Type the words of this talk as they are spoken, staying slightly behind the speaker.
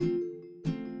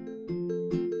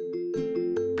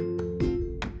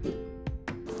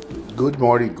Good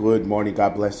morning, good morning.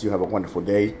 God bless you. Have a wonderful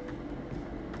day.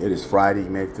 It is Friday,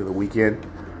 made it to the weekend.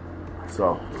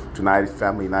 So tonight is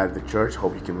Family Night at the church.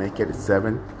 Hope you can make it at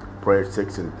 7. Prayer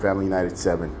 6 and Family Night at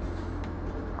 7.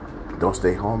 Don't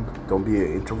stay home. Don't be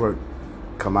an introvert.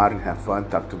 Come out and have fun.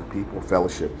 Talk to the people.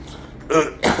 Fellowship.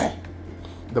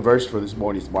 The verse for this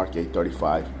morning is Mark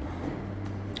 8:35.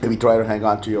 If you try to hang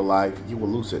on to your life, you will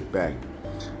lose it. Bang.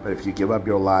 But if you give up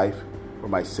your life for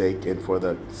my sake and for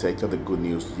the sake of the good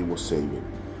news, you will save it.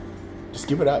 Just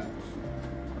give it up.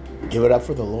 Give it up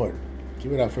for the Lord.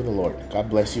 Give it up for the Lord. God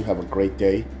bless you. Have a great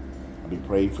day. I'll be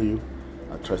praying for you.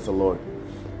 I trust the Lord.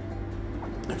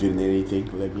 If you need anything,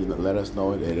 let us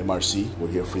know at MRC. We're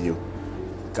here for you.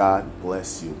 God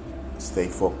bless you. Stay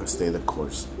focused. Stay the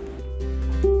course.